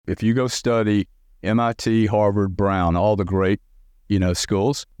If you go study MIT, Harvard, Brown, all the great,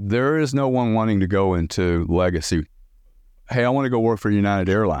 schools, there is no one wanting to go into legacy. Hey, I want to go work for United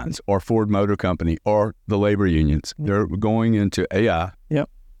Airlines or Ford Motor Company or the labor unions. They're going into AI,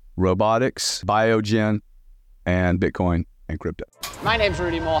 robotics, biogen, and Bitcoin and crypto. My name's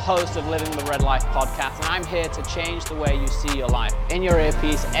Rudy Moore, host of Living the Red Life podcast, and I'm here to change the way you see your life in your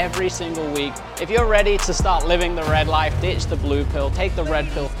earpiece every single week. If you're ready to start living the red life, ditch the blue pill, take the red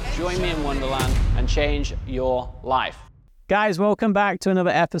pill, join me in Wonderland, and change your life. Guys, welcome back to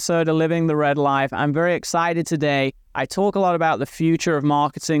another episode of Living the Red Life. I'm very excited today. I talk a lot about the future of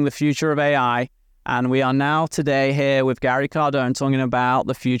marketing, the future of AI, and we are now today here with Gary Cardone talking about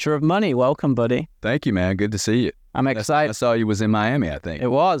the future of money. Welcome, buddy. Thank you, man. Good to see you. I'm excited. I saw you was in Miami, I think. It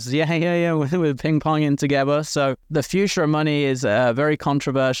was. Yeah. We're ping-ponging together. So the future of money is a very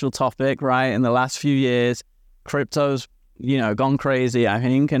controversial topic, right? In the last few years, crypto's, gone crazy, I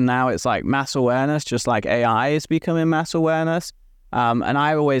think. And now it's like mass awareness, just like AI is becoming mass awareness. And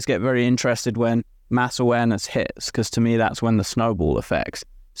I always get very interested when mass awareness hits, because to me, that's when the snowball effects.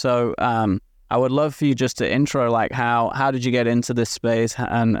 So I would love for you just to intro, like how did you get into this space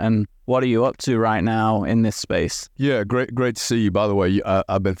and what are you up to right now in this space? Yeah, great to see you. By the way,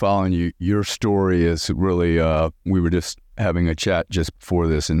 I've been following you. Your story is really, we were just having a chat just before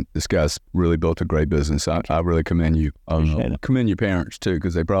this, and this guy's really built a great business. I really commend you. Commend your parents too,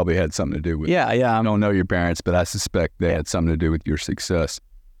 because they probably had something to do with it. Yeah. I don't know your parents, but I suspect they had something to do with your success.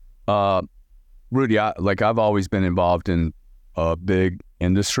 Rudy, I've always been involved in big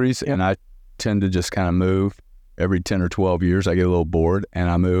industries, and I tend to just kind of move. Every 10 or 12 years, I get a little bored, and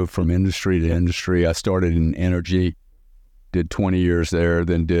I move from industry to industry. I started in energy, did 20 years there,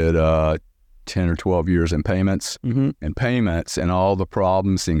 then did 10 or 12 years in payments. And payments and all the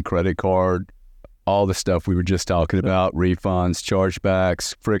problems in credit card, all the stuff we were just talking about, refunds,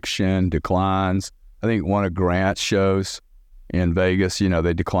 chargebacks, friction, declines. I think one of Grant's shows in Vegas,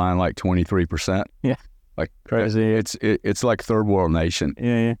 they decline like 23%. Yeah. Like crazy. It's like third world nation.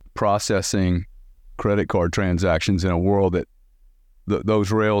 Yeah. Processing credit card transactions in a world that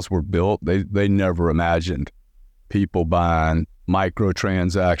those rails were built. They never imagined people buying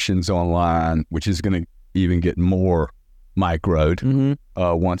microtransactions online, which is going to even get more microed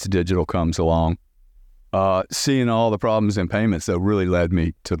once digital comes along. Seeing all the problems in payments that really led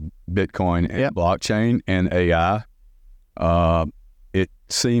me to Bitcoin and blockchain and AI. It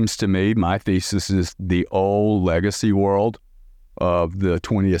seems to me, my thesis is the old legacy world of the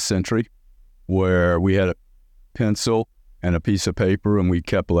 20th century, where we had a pencil and a piece of paper and we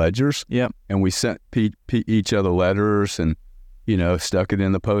kept ledgers. And we sent each other letters and, stuck it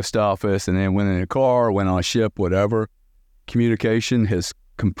in the post office and then went in a car, went on a ship, whatever. Communication has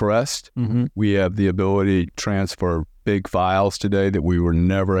compressed. We have the ability to transfer big files today that we were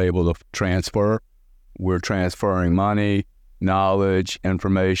never able to transfer. We're transferring money, knowledge,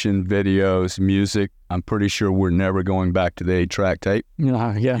 information, videos, music. I'm pretty sure we're never going back to the 8-track tape.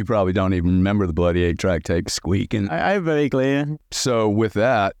 Yeah. You probably don't even remember the bloody 8-track tape squeaking. I vaguely. So with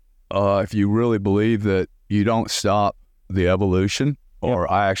that, if you really believe that you don't stop the evolution, or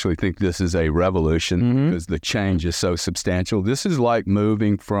I actually think this is a revolution because the change is so substantial. This is like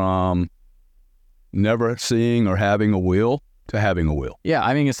moving from never seeing or having a wheel to having a wheel. Yeah,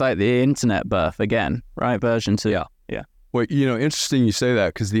 I mean, it's like the internet birth again, right? Version 2. Yeah. Well, interesting you say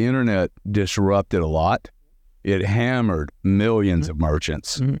that, because the internet disrupted a lot. It hammered millions of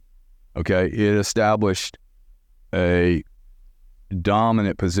merchants. Okay. It established a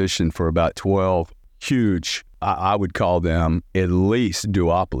dominant position for about 12 huge, I would call them at least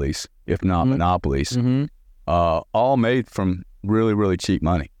duopolies, if not monopolies, all made from really, really cheap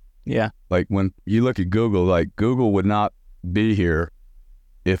money. Yeah. Like when you look at Google, like Google would not be here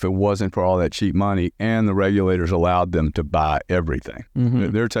if it wasn't for all that cheap money, and the regulators allowed them to buy everything.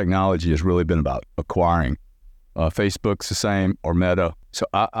 Their technology has really been about acquiring. Facebook's the same, or Meta. So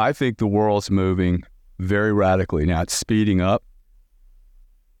I think the world's moving very radically. Now, it's speeding up.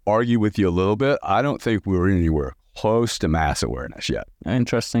 Argue with you a little bit. I don't think we're anywhere close to mass awareness yet.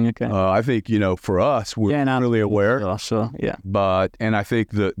 Interesting, okay. I think, for us, we're really aware. Sure, yeah. And I think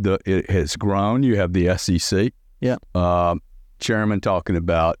it has grown. You have the SEC. Yeah. Chairman talking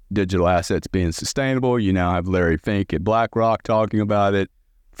about digital assets being sustainable. You now have Larry Fink at BlackRock talking about it.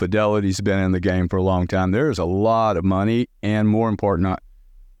 Fidelity's been in the game for a long time. There's a lot of money and, more important,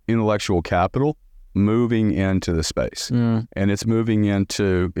 intellectual capital moving into the space. And it's moving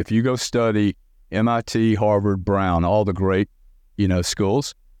into, if you go study MIT, Harvard, Brown, all the great,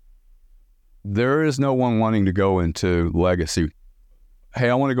 schools, there is no one wanting to go into legacy. hey,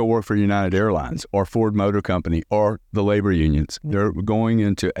 I want to go work for United Airlines or Ford Motor Company or the labor unions. They're going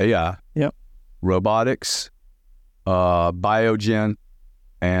into AI, robotics, biogen,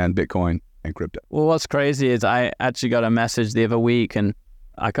 and Bitcoin and crypto. Well, what's crazy is I actually got a message the other week, and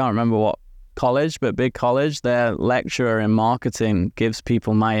I can't remember what college, but big college, their lecturer in marketing gives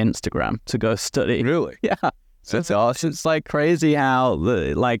people my Instagram to go study. Really? Yeah. So that's awesome. It's like crazy how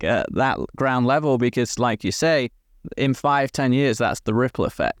at that ground level, because like you say, in 5-10 years, that's the ripple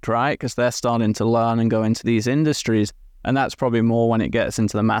effect, right? Because they're starting to learn and go into these industries, and that's probably more when it gets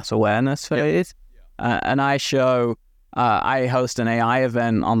into the mass awareness phase. And I host an AI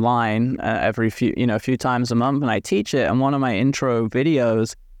event online every few times a month, and I teach it. And one of my intro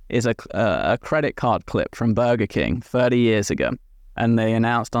videos is a credit card clip from Burger King 30 years ago. And they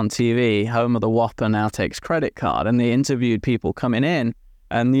announced on TV, home of the Whopper now takes credit card. And they interviewed people coming in.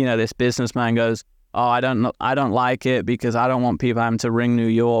 And, this businessman goes, oh, I don't like it because I don't want people having to ring New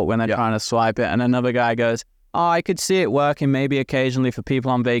York when they're trying to swipe it. And another guy goes, oh, I could see it working maybe occasionally for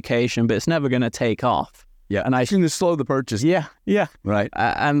people on vacation, but it's never going to take off. Yeah, and I can slow the purchase. Yeah. Right.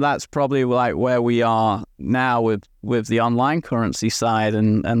 And that's probably like where we are now with the online currency side.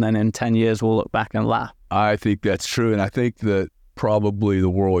 And then in 10 years, we'll look back and laugh. I think that's true. And I think that probably the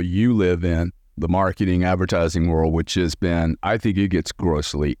world you live in, the marketing, advertising world, which has been, I think it gets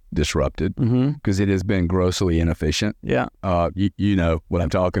grossly disrupted because it has been grossly inefficient. Yeah. You know what I'm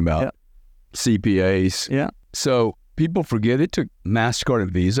talking about. Yeah. CPAs. Yeah. So people forget it took MasterCard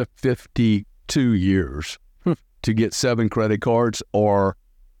and Visa 52 years to get 7 credit cards or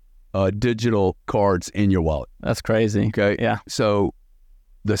digital cards in your wallet. That's crazy. Okay. Yeah. So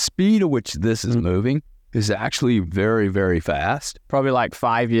the speed at which this is moving is actually very, very fast. Probably like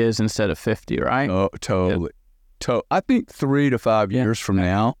 5 years instead of 50, right? Oh, totally. I think 3 to 5 years from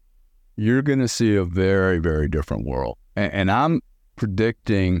now, you're going to see a very, very different world. And I'm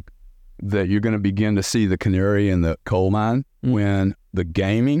predicting that you're going to begin to see the canary in the coal mine when the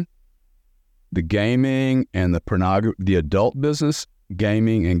gaming and the pornography, the adult business,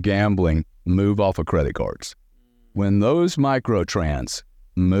 gaming and gambling move off of credit cards. When those microtrans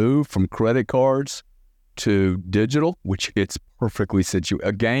move from credit cards to digital, which it's perfectly situated.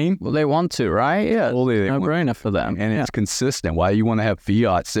 A game? Well, they want to, right? Yeah. Well, no brainer for them. And it's consistent. Why you want to have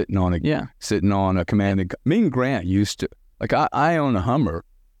fiat sitting on a command and... Me and Grant used to, like I own a Hummer.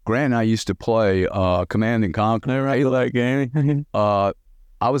 Grant and I used to play Command and Conquer. Right, that game.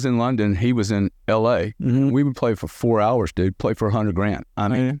 I was in London. He was in L.A. We would play for 4 hours, dude. Play for $100,000. I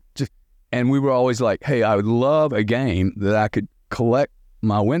mean, and we were always like, hey, I would love a game that I could collect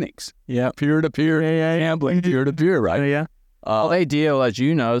my winnings. Yeah. Peer-to-peer gambling, peer-to-peer, right? Yeah. Well, they deal, as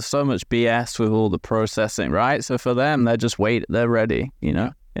you know, so much BS with all the processing, right? So for them, they're just they're ready,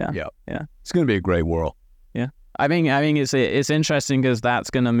 Yeah. It's going to be a great world. Yeah. I think it's interesting because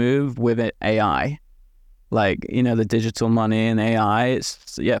that's going to move with AI. Like, the digital money and AI,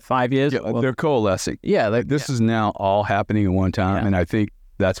 it's 5 years. Yeah, they're coalescing. Yeah. This is now all happening at one time. Yeah. And I think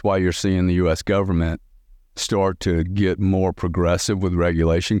that's why you're seeing the U.S. government start to get more progressive with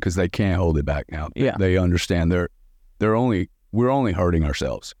regulation because they can't hold it back now. Yeah. They understand we're only hurting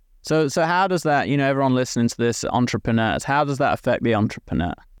ourselves. So how does that, everyone listening to this, entrepreneurs, how does that affect the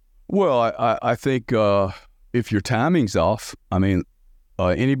entrepreneur? Well, I think if your timing's off, I mean,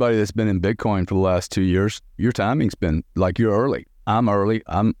 anybody that's been in Bitcoin for the last 2 years, your timing's been like you're early. I'm early.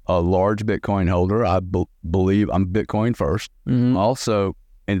 I'm a large Bitcoin holder. I believe I'm Bitcoin first. Also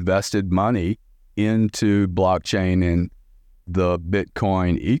invested money into blockchain and the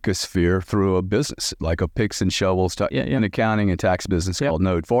Bitcoin ecosphere through a business, like a picks and shovels type, an accounting and tax business called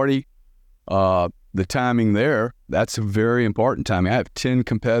Node 40. The timing there, that's a very important timing. I have 10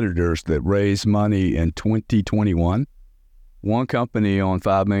 competitors that raised money in 2021. One company on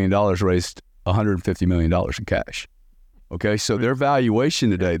 $5 million raised $150 million in cash. Okay, so their valuation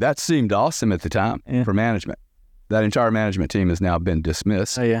today, that seemed awesome at the time for management. That entire management team has now been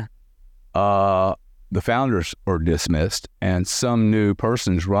dismissed. The founders are dismissed, and some new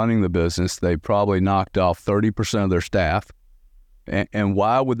person's running the business. They probably knocked off 30% of their staff. And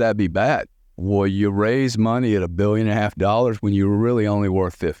why would that be bad? Well, you raise money at $1.5 billion when you were really only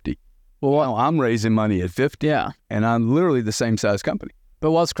worth 50. Well, I'm raising money at 50, and I'm literally the same size company.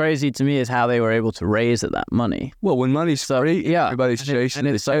 But what's crazy to me is how they were able to raise that money. Well, when money's free, everybody's chasing.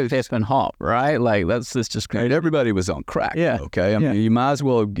 And it's so pip and hop, right? Like, that's just crazy. And everybody was on crack, okay? I mean, you might as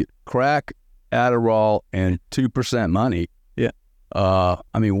well get crack, Adderall, and 2% money. Yeah.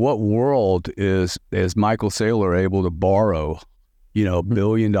 I mean, what world is Michael Saylor able to borrow, $1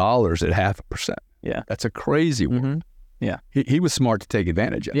 billion at 0.5%? Yeah. That's a crazy world. Yeah. He was smart to take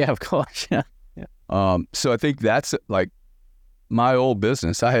advantage of it. Yeah, of course. Yeah. So I think that's like, my old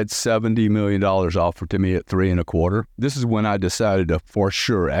business, I had $70 million offered to me at 3.25. This is when I decided to for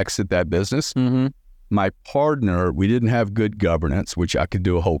sure exit that business. Mm-hmm. My partner, we didn't have good governance, which I could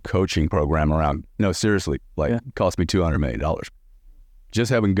do a whole coaching program around. No, seriously, it cost me $200 million.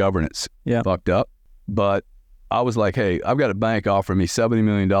 Just having governance fucked up. But I was like, hey, I've got a bank offering me $70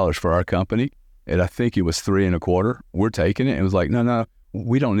 million for our company. And I think it was 3.25. We're taking it. And it was like, no,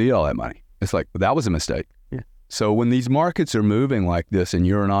 we don't need all that money. It's like, that was a mistake. Yeah. So when these markets are moving like this and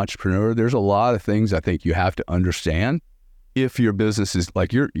you're an entrepreneur, there's a lot of things I think you have to understand. If your business is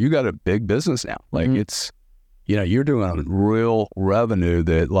like, you got a big business now, like it's, you're doing real revenue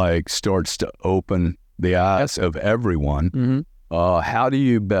that like starts to open the eyes of everyone. How do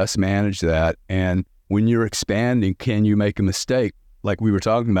you best manage that? And when you're expanding, can you make a mistake? Like we were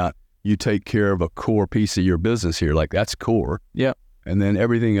talking about, you take care of a core piece of your business here, like that's core. Yeah. And then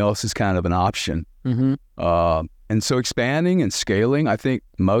everything else is kind of an option. And so expanding and scaling, I think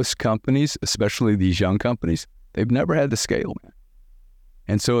most companies, especially these young companies, they've never had to scale, man.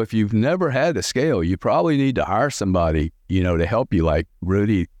 And so if you've never had to scale, you probably need to hire somebody, to help you, like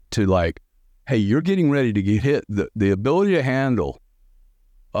really to like, hey, you're getting ready to get hit. The ability to handle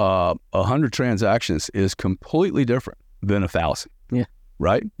 100 transactions is completely different than 1,000. Yeah.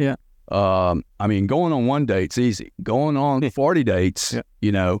 Right? Yeah. I mean, going on one date's easy. Going on 40 dates,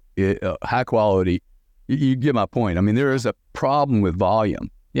 high quality, you get my point. I mean, there is a problem with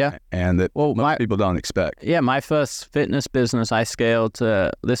volume. Yeah. And that most people don't expect. Yeah, my first fitness business, I scaled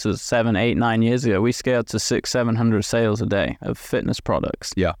to, this was 7, 8, 9 years ago. We scaled to 600-700 sales a day of fitness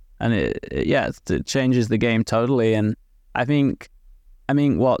products. Yeah. And it changes the game totally. And I mean,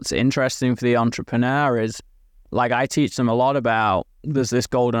 what's interesting for the entrepreneur is, like, I teach them a lot about, there's this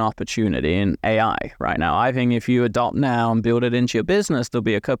golden opportunity in AI right now. I think if you adopt now and build it into your business, there'll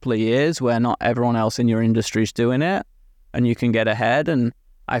be a couple of years where not everyone else in your industry is doing it and you can get ahead. And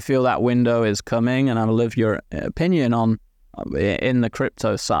I feel that window is coming, and I'll love your opinion on in the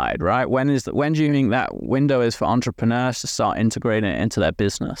crypto side, right? When do you think that window is for entrepreneurs to start integrating it into their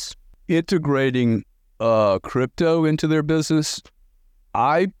business? Integrating crypto into their business,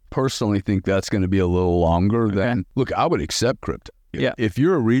 I personally think that's going to be a little longer than, look, I would accept crypto. Yeah. If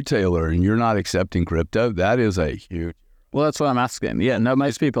you're a retailer and you're not accepting crypto, that is a huge... Well, that's what I'm asking. Yeah, no,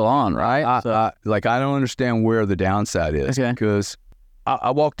 most people aren't, right? I don't understand where the downside is. Okay. Because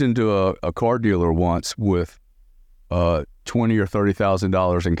I walked into a car dealer once with $20,000 or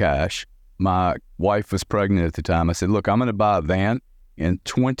 $30,000 in cash. My wife was pregnant at the time. I said, look, I'm going to buy a van in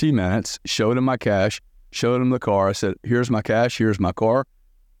 20 minutes, showed him my cash, showed him the car. I said, here's my cash, here's my car.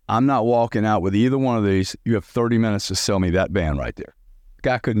 I'm not walking out with either one of these. You have 30 minutes to sell me that van right there.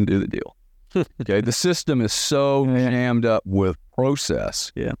 Guy couldn't do the deal. Okay, the system is so jammed up with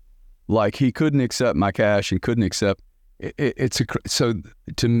process. Yeah, like he couldn't accept my cash and couldn't accept. So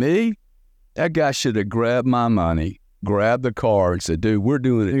to me, that guy should have grabbed my money, grabbed the car, and said, "Dude, we're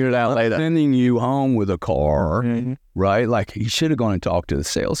doing it. Figure it out later. Sending you home with a car, right? Like he should have gone and talked to the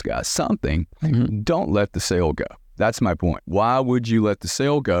sales guy. Something. Don't let the sale go. That's my point. Why would you let the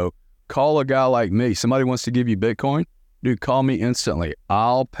sale go? Call a guy like me. Somebody wants to give you Bitcoin, dude. Call me instantly.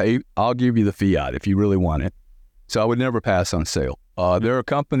 I'll pay. I'll give you the fiat if you really want it. So I would never pass on a sale. There are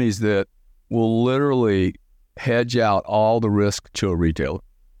companies that will literally hedge out all the risk to a retailer.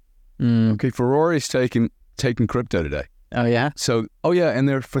 Okay, Ferrari's taking crypto today. Oh yeah. So and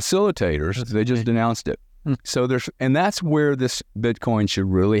they're facilitators. They just announced it. So and that's where this Bitcoin should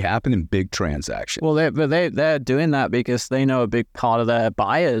really happen in big transactions. Well, they're doing that because they know a big part of their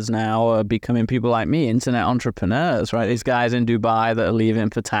buyers now are becoming people like me, internet entrepreneurs, right? These guys in Dubai that are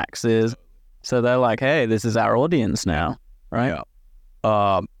leaving for taxes. So they're like, hey, this is our audience now, right?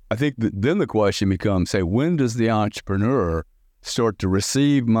 Yeah. I think then the question becomes, hey, when does the entrepreneur start to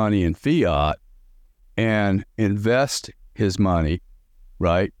receive money in fiat and invest his money,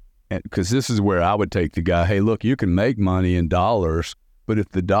 right? Because this is where I would take the guy, hey, look, you can make money in dollars, but if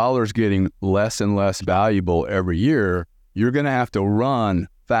the dollar's getting less and less valuable every year, you're going to have to run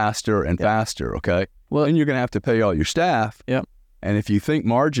faster and faster, okay? Well, and you're going to have to pay all your staff. Yep. And if you think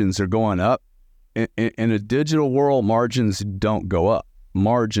margins are going up, in a digital world, margins don't go up.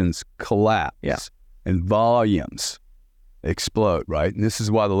 Margins collapse. Yeah. And volumes explode, right? And this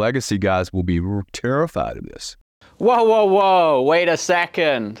is why the legacy guys will be terrified of this. Whoa, whoa, whoa, wait a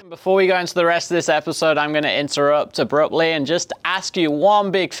second. Before we go into the rest of this episode, I'm going to interrupt abruptly and just ask you one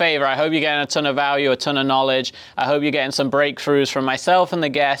big favor. I hope you're getting a ton of value, a ton of knowledge. I hope you're getting some breakthroughs from myself and the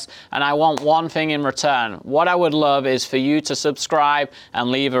guests, and I want one thing in return. What I would love is for you to subscribe and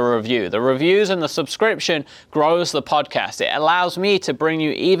leave a review. The reviews and the subscription grows the podcast. It allows me to bring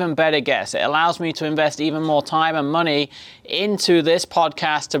you even better guests. It allows me to invest even more time and money into this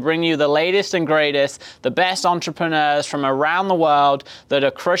podcast to bring you the latest and greatest, the best entrepreneurs from around the world that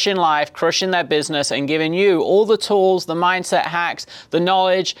are crushing life, crushing their business, and giving you all the tools, the mindset hacks, the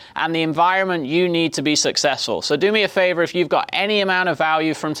knowledge, and the environment you need to be successful. So do me a favor, if you've got any amount of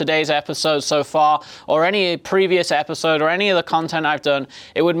value from today's episode so far, or any previous episode, or any of the content I've done,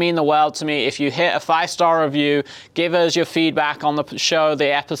 it would mean the world to me if you hit a 5-star review, give us your feedback on the show,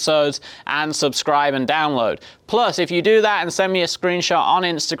 the episodes, and subscribe and download. Plus, if you do that and send me a screenshot on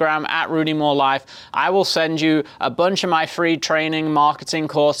Instagram at RudyMooreLife, I will send you a bunch of my free training, marketing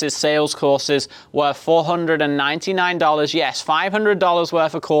courses, sales courses worth $499. Yes, $500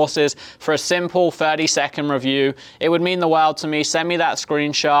 worth of courses for a simple 30-second review. It would mean the world to me. Send me that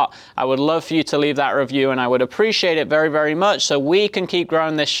screenshot. I would love for you to leave that review, and I would appreciate it very, very much so we can keep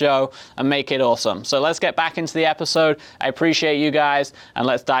growing this show and make it awesome. So let's get back into the episode. I appreciate you guys, and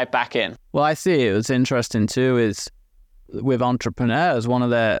let's dive back in. Well, I see. It was interesting too is with entrepreneurs,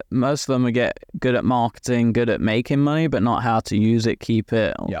 most of them will get good at marketing, good at making money, but not how to use it, keep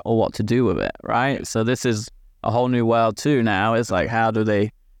it, or what to do with it, right? So this is a whole new world too now. It's like, how do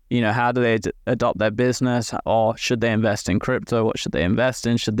they adopt their business, or should they invest in crypto? What should they invest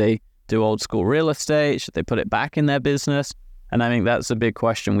in? Should they do old school real estate? Should they put it back in their business? And I think that's a big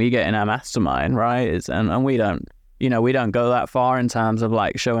question we get in our mastermind, right? And we don't go that far in terms of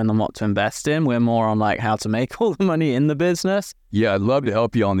like showing them what to invest in. We're more on like how to make all the money in the business. Yeah, I'd love to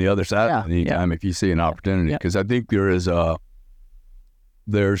help you on the other side anytime if you see an opportunity, because I think there's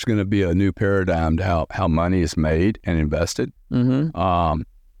going to be a new paradigm to how money is made and invested. Mm-hmm.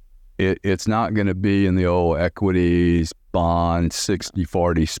 It's not going to be in the old equities, bond,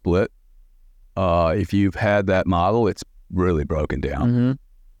 60-40 split. If you've had that model, it's really broken down. Mm-hmm.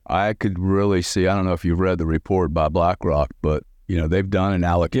 I could really see, I don't know if you've read the report by BlackRock, but they've done an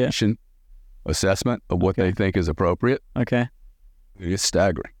allocation assessment of what they think is appropriate. Okay. It's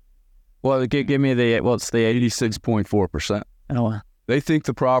staggering. Well, give me what's the 86.4%. Oh, wow. They think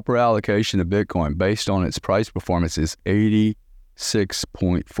the proper allocation of Bitcoin based on its price performance is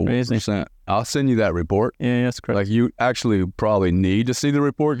 86.4%. I'll send you that report. Yeah, that's correct. Like, you actually probably need to see the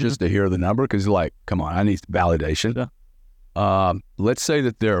report just to hear the number, because you're like, come on, I need validation. Yeah. Let's say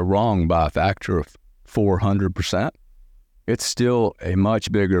that they're wrong by a factor of 400%. It's still a much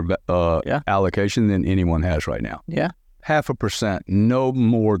bigger allocation than anyone has right now. Yeah. 0.5%, no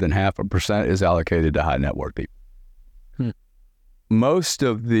more than 0.5% is allocated to high net worth people. Most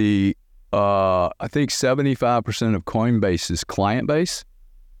of the, I think 75% of Coinbase's client base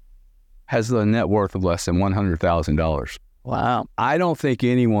has a net worth of less than $100,000. Wow. I don't think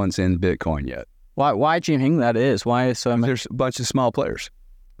anyone's in Bitcoin yet. Why do you think that is? Why is so much? There's a bunch of small players.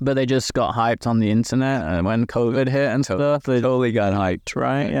 But they just got hyped on the internet, and when COVID hit and stuff, they totally got hyped.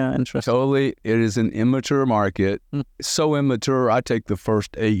 Right? Yeah, interesting. Totally. It is an immature market. So immature, I take the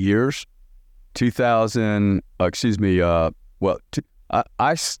first 8 years, I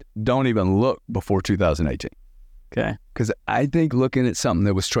don't even look before 2018. Okay. Because I think looking at something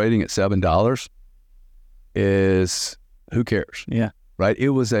that was trading at $7 is, who cares? Yeah. Right? It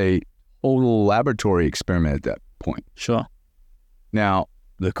was a total laboratory experiment at that point. Sure. Now,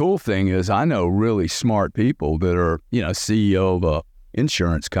 the cool thing is I know really smart people that are, CEO of a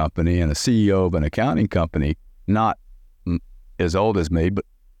insurance company and a CEO of an accounting company, not as old as me, but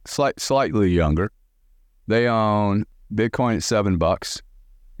slightly younger. They own Bitcoin at $7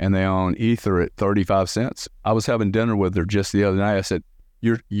 and they own Ether at 35 cents. I was having dinner with her just the other night. I said,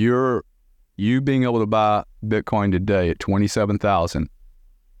 you being able to buy Bitcoin today at 27,000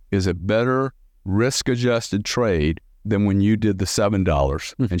 is a better risk-adjusted trade than when you did the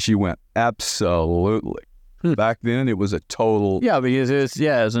 $7. And she went, absolutely. Back then, it was a total... Yeah, because it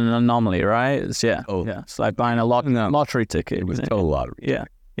was an anomaly, right? It's like buying a lottery ticket. It was a total lottery.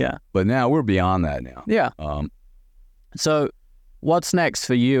 Yeah. But now we're beyond that now. Yeah. So what's next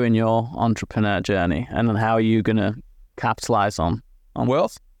for you in your entrepreneur journey? And then how are you going to capitalize on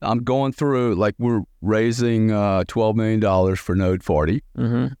wealth? I'm going through, we're raising $12 million for Node 40.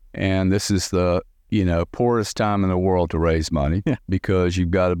 Mm-hmm. And this is the, poorest time in the world to raise money because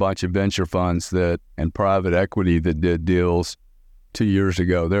you've got a bunch of venture funds and private equity that did deals 2 years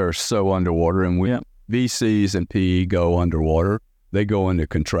ago. They're so underwater, and VCs and PE go underwater. They go into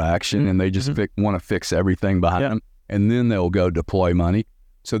contraction and they just want to fix everything behind them. and then they'll go deploy money.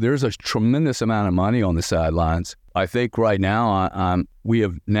 So there's a tremendous amount of money on the sidelines. I think right now we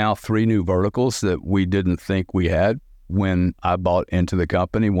have now 3 new verticals that we didn't think we had when I bought into the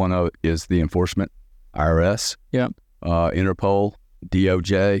company. One of is the enforcement, IRS, Interpol,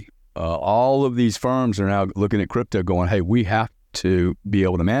 DOJ. All of these firms are now looking at crypto going, hey, we have to be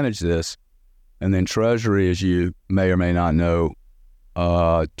able to manage this. And then Treasury, as you may or may not know,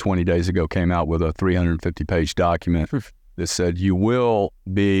 20 days ago came out with a 350-page document that said you will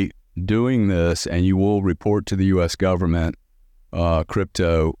be doing this and you will report to the U.S. government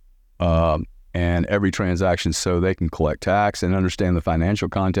crypto and every transaction so they can collect tax and understand the financial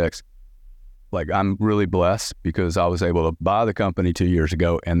context. Like, I'm really blessed because I was able to buy the company 2 years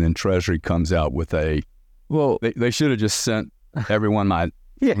ago, and then Treasury comes out with they should have just sent everyone my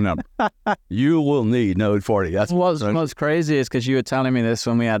number. You will need Node 40. That's what's crazy is because you were telling me this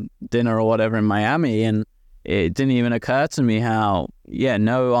when we had dinner or whatever in Miami, and it didn't even occur to me how,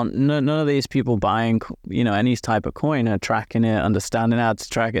 none of these people buying, any type of coin are tracking it, understanding how to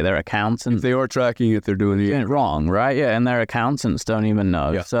track it. Their accountants. If they are tracking it, they're doing it wrong, right? Yeah, and their accountants don't even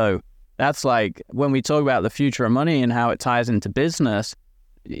know. Yeah. So that's like, when we talk about the future of money and how it ties into business,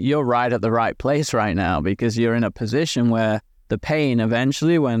 you're right at the right place right now, because you're in a position where the pain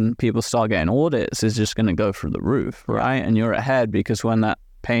eventually, when people start getting audits, is just going to go through the roof, right? And you're ahead, because when that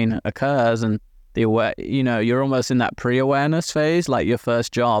pain occurs and you're almost in that pre-awareness phase, like your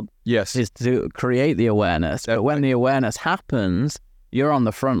first job is to create the awareness. But when the awareness happens, you're on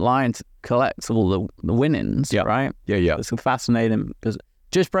the front line to collect all the winnings, right? Yeah. It's fascinating, because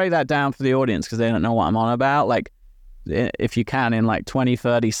just break that down for the audience, because they don't know what I'm on about. Like, if you can, in like 20,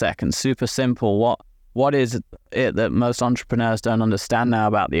 30 seconds, super simple, what is it that most entrepreneurs don't understand now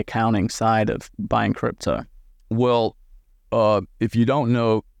about the accounting side of buying crypto? Well, if you don't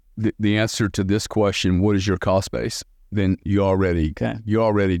know the answer to this question, what is your cost base, then you already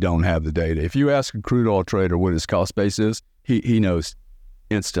don't have the data. If you ask a crude oil trader what his cost base is, he knows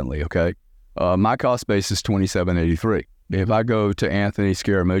instantly, okay? My cost base is $27.83. If I go to Anthony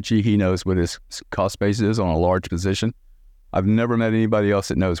Scaramucci, he knows what his cost base is on a large position. I've never met anybody else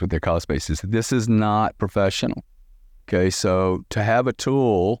that knows what their cost base is. This is not professional. Okay, so to have a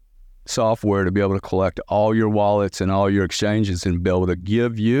tool, software, to be able to collect all your wallets and all your exchanges and be able to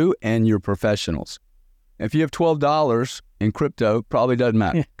give you and your professionals. If you have $12 in crypto, probably doesn't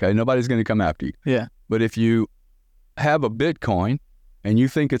matter. Yeah. Okay, nobody's going to come after you. Yeah. But if you have a Bitcoin and you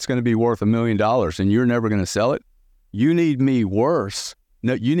think it's going to be worth $1 million and you're never going to sell it, you need me worse.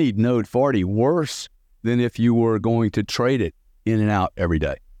 No, you need Node 40 worse than if you were going to trade it in and out every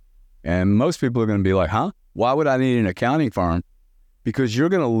day. And most people are going to be like, why would I need an accounting firm? Because you're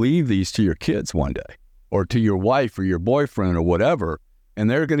going to leave these to your kids one day, or to your wife or your boyfriend or whatever, and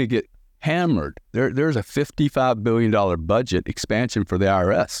they're going to get hammered. There's a $55 billion budget expansion for the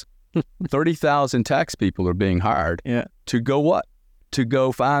IRS. 30,000 tax people are being hired to go what? To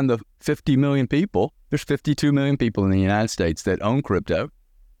go find the 50 million people. There's 52 million people in the United States that own crypto.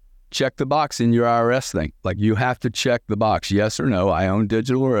 Check the box in your IRS thing. Like, you have to check the box, yes or no, I own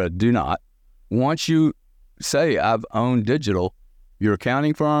digital or I do not. Once you say I've owned digital, your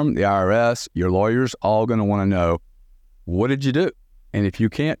accounting firm, the IRS, your lawyers, all going to want to know, what did you do? And if you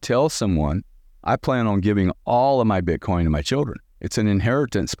can't tell someone, I plan on giving all of my Bitcoin to my children. It's an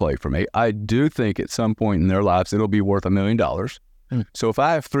inheritance play for me. I do think at some point in their lives, it'll be worth $1 million. So if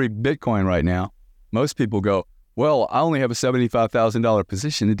I have 3 Bitcoin right now, most people go, well, I only have a $75,000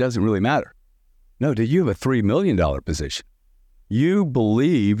 position. It doesn't really matter. No, do you have a $3 million position? You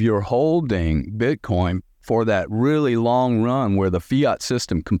believe you're holding Bitcoin for that really long run where the fiat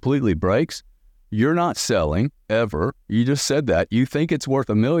system completely breaks. You're not selling ever. You just said that. You think it's worth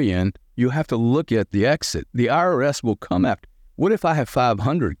 $1 million. You have to look at the exit. The IRS will come after. What if I have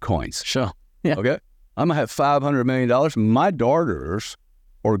 500 coins? Sure. Yeah. Okay. I'm going to have $500 million. My daughters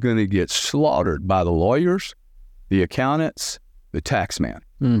are going to get slaughtered by the lawyers, the accountants, the tax man.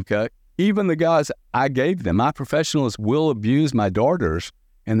 Okay. Even the guys I gave them, my professionals will abuse my daughters,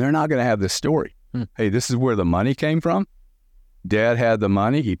 and they're not going to have this story. Hey, this is where the money came from. Dad had the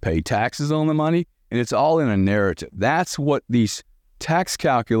money. He paid taxes on the money, and it's all in a narrative. That's what these tax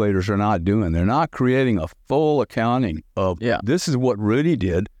calculators are not doing. They're not creating a full accounting of this is what Rudy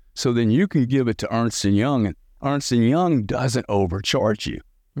did, so then you can give it to Ernst & Young, and Ernst & Young doesn't overcharge you.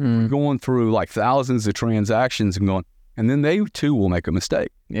 Going through like thousands of transactions and then they too will make a mistake.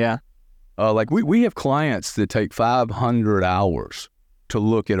 Yeah. Like we have clients that take 500 hours to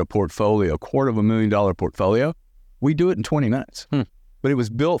look at a portfolio, $250,000 portfolio. We do it in 20 minutes. But it was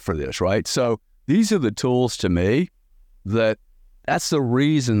built for this, right? So these are the tools to me that that's the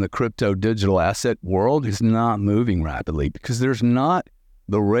reason the crypto digital asset world is not moving rapidly, because there's not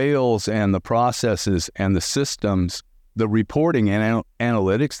the rails and the processes and the systems, the reporting and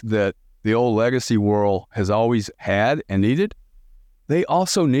analytics that the old legacy world has always had and needed. They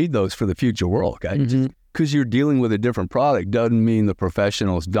also need those for the future world, okay? Because you're dealing with a different product doesn't mean the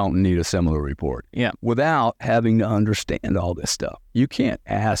professionals don't need a similar report. Yeah. Without having to understand all this stuff. You can't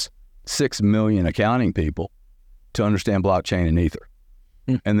ask 6 million accounting people to understand blockchain and Ether.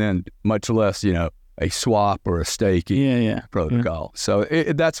 And then much less, a swap or a staking protocol. So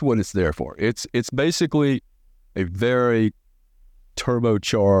that's what it's there for. It's basically a very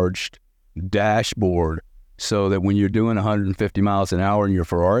turbocharged dashboard so that when you're doing 150 miles an hour in your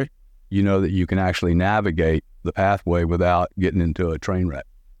Ferrari, you know that you can actually navigate the pathway without getting into a train wreck.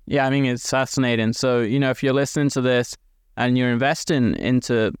 Yeah, I mean, it's fascinating. So, if you're listening to this and you're investing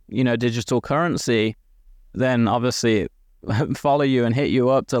into, digital currency, then obviously follow you and hit you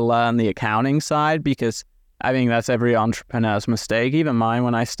up to learn the accounting side, because I think that's every entrepreneur's mistake, even mine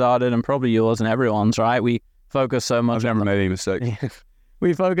when I started, and probably yours and everyone's, right? We focus so much. I've never made any mistakes.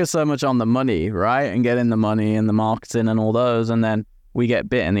 We focus so much on the money, right? And getting the money and the marketing and all those. And then we get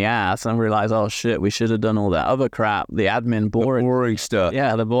bit in the ass and realize, oh shit, we should have done all that other crap, the admin boring stuff.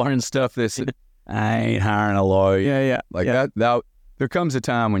 Yeah, the boring stuff. I ain't hiring a lawyer. That there comes a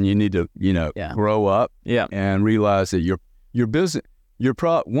time when you need to, grow up and realize that your business,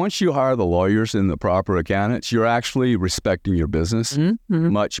 once you hire the lawyers and the proper accountants, you're actually respecting your business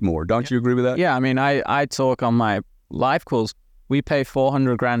much more. Don't you agree with that? Yeah, I mean, I talk on my live calls. We pay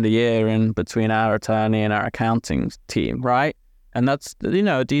 $400,000 a year in between our attorney and our accounting team, right? And that's,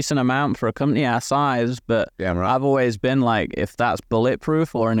 a decent amount for a company our size. But Damn right. I've always been like, if that's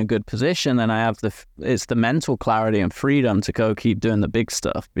bulletproof or in a good position, then I have it's the mental clarity and freedom to go keep doing the big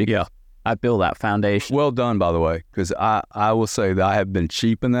stuff. Yeah. I built that foundation. Well done, by the way, because I will say that I have been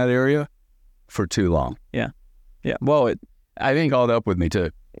cheap in that area for too long. Yeah. Yeah. Well, I think caught up with me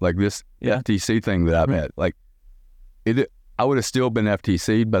too. Like this FTC thing that I've had. Like I would have still been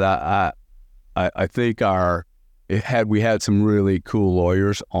FTC'd, but I think we had some really cool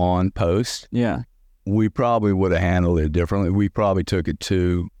lawyers on post. Yeah. We probably would have handled it differently. We probably took it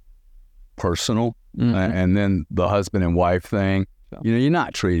too personal. And then the husband and wife thing, you're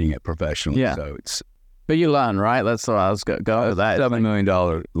not treating it professionally. Yeah. So but you learn, right? That's what I was going with that. $7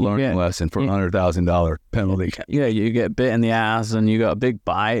 million learning lesson for $100,000 penalty. Yeah, you get bit in the ass and you got a big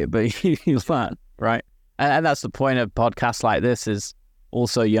bite, but you learn, right? And that's the point of podcasts like this, is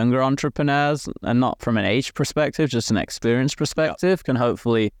also younger entrepreneurs, and not from an age perspective, just an experience perspective, can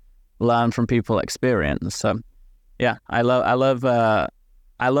hopefully learn from people's experience. So yeah, I love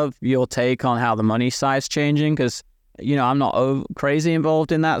your take on how the money side's changing, because I'm not crazy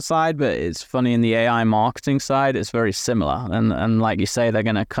involved in that side, but it's funny, in the AI marketing side, it's very similar. And like you say, they're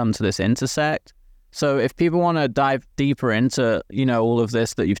going to come to this intersect. So if people want to dive deeper into, all of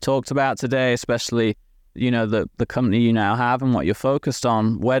this that you've talked about today, especially, the company you now have and what you're focused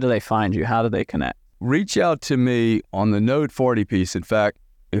on, where do they find you? How do they connect? Reach out to me on the Node 40 piece. In fact,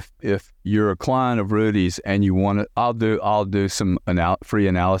 if you're a client of Rudy's and you want it, I'll do some free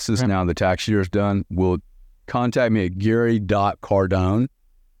analysis now the tax year is done. We'll contact me at gary.cardone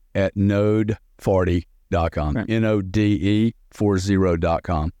at node40.com,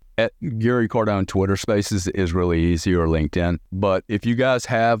 NODE40.com. At Gary Cardone Twitter Spaces is really easy, or LinkedIn. But if you guys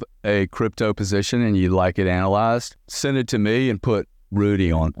have a crypto position and you'd like it analyzed, send it to me and put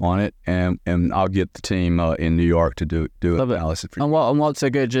Rudy on it, and I'll get the team in New York to do analysis for you. And what's a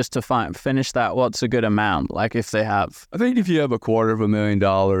good, just to finish that, what's a good amount? Like if they have... I think if you have $250,000,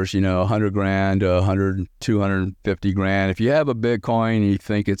 $100,000 to $250,000, if you have a Bitcoin and you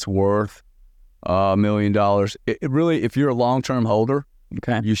think it's worth $1 million, it really, if you're a long-term holder,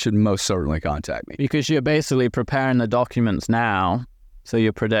 you should most certainly contact me. Because you're basically preparing the documents now, so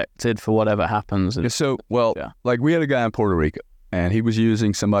you're protected for whatever happens. Like we had a guy in Puerto Rico, and he was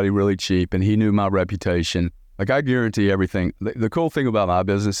using somebody really cheap, and he knew my reputation. Like, I guarantee everything. The cool thing about my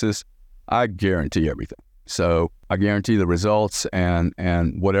business is I guarantee everything. So I guarantee the results and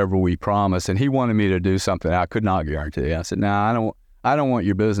whatever we promise. And he wanted me to do something I could not guarantee. I said, no, I don't want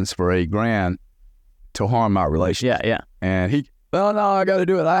your business for $8,000 to harm my relationship. Yeah. And no, I got to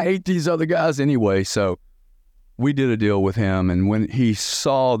do it. I hate these other guys anyway. So we did a deal with him. And when he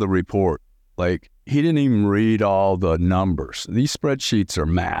saw the report, like, he didn't even read all the numbers. These spreadsheets are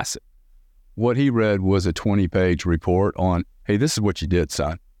massive. What he read was a 20-page report on, hey, this is what you did,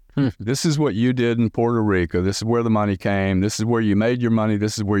 son. This is what you did in Puerto Rico. This is where the money came. This is where you made your money.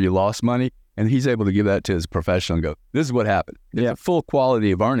 This is where you lost money. And he's able to give that to his professional and go, this is what happened. It's a full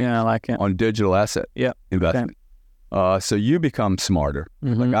quality of earnings I like it. on digital asset investment. So you become smarter.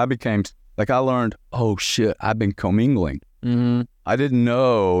 I learned, oh shit, I've been commingling. Mm-hmm. I didn't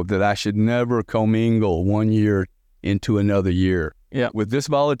know that I should never commingle 1 year into another year. Yeah. With this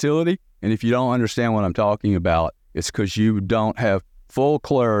volatility, and if you don't understand what I'm talking about, it's because you don't have full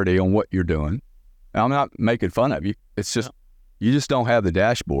clarity on what you're doing. And I'm not making fun of you. It's just, you just don't have the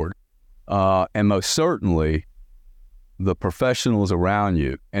dashboard. And most certainly, the professionals around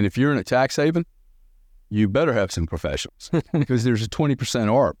you. And if you're in a tax haven, you better have some professionals because there's a 20%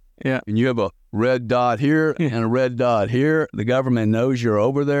 ARB. Yeah. And you have a red dot here and a red dot here. The government knows you're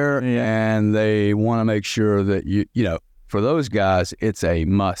over there, and they want to make sure that you know, for those guys, it's a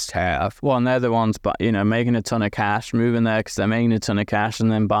must-have. Well, and they're the ones, making a ton of cash, moving there because they're making a ton of cash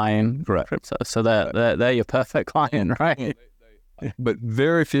and then buying crypto. So they're your perfect client, right? But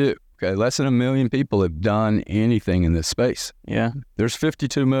very few, less than 1 million people have done anything in this space. Yeah. There's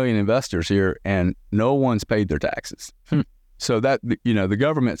 52 million investors here, and no one's paid their taxes. So that, you know, the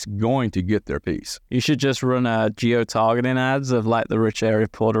government's going to get their piece. You should just run geo-targeting ads of like the rich area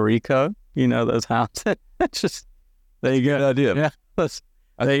of Puerto Rico. You know, those houses. Just, there you go. Good idea. Yeah.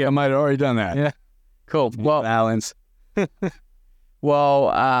 I think I might have already done that. Yeah. Cool. Well, Balance.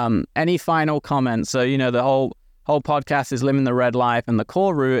 Well, any final comments? So, you know, the whole podcast is living the red life, and the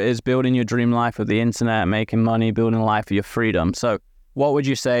core root is building your dream life with the internet, making money, building a life of your freedom. So what would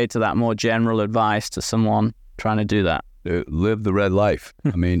you say to that more general advice to someone trying to do that? Live the red life.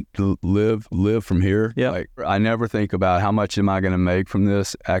 I mean, live from here. Yeah. Like, I never think about how much am I going to make from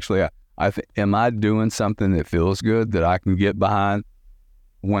this. Actually, am I doing something that feels good that I can get behind?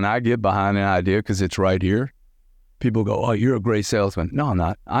 When I get behind an idea, because it's right here, people go, oh, you're a great salesman. No, I'm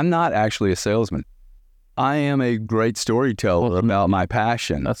not. I'm not actually a salesman. I am a great storyteller about my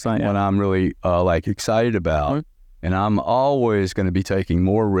passion. That's not, what I'm really excited about. Mm-hmm. And I'm always going to be taking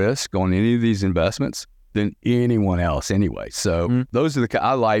more risk on any of these investments than anyone else anyway. So those are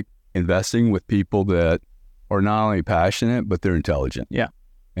I like investing with people that are not only passionate, but they're intelligent. Yeah.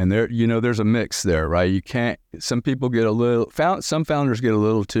 And there's a mix there, right? You can't, some people get some founders get a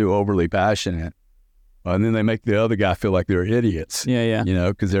little too overly passionate, and then they make the other guy feel like they're idiots. Yeah. You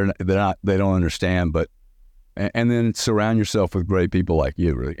know, because they don't understand. But, and then surround yourself with great people like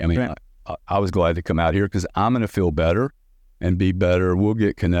you, really. I mean, right. I was glad to come out here because I'm going to feel better and be better. We'll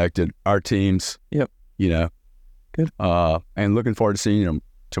get connected. Our teams. Yep. You know, good. And looking forward to seeing you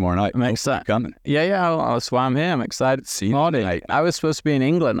tomorrow night. I'm excited. Coming. Yeah. That's why I'm here. I'm excited to see you tonight. I was supposed to be in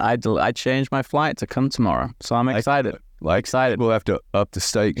England. I changed my flight to come tomorrow, so I'm excited. Excited. We'll have to up the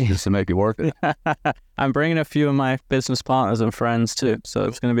stakes just to make it worth it. I'm bringing a few of my business partners and friends too, so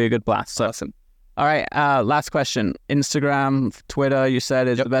it's going to be a good blast. So. Awesome. All right. Last question. Instagram, Twitter. You said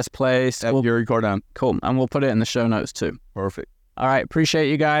is the best place. Yuri Cardone. Cool. And we'll put it in the show notes too. Perfect. All right.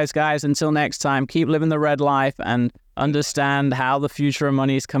 Appreciate you guys. Until next time, keep living the red life and understand how the future of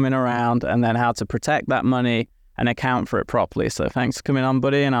money is coming around and then how to protect that money and account for it properly. So thanks for coming on,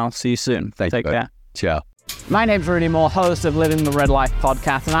 buddy, and I'll see you soon. Take care. Ciao. My name's Rudy Moore, host of Living the Red Life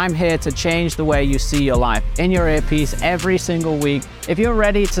podcast, and I'm here to change the way you see your life in your earpiece every single week. If you're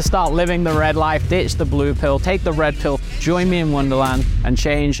ready to start living the red life, ditch the blue pill, take the red pill, join me in Wonderland, and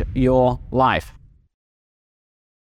change your life.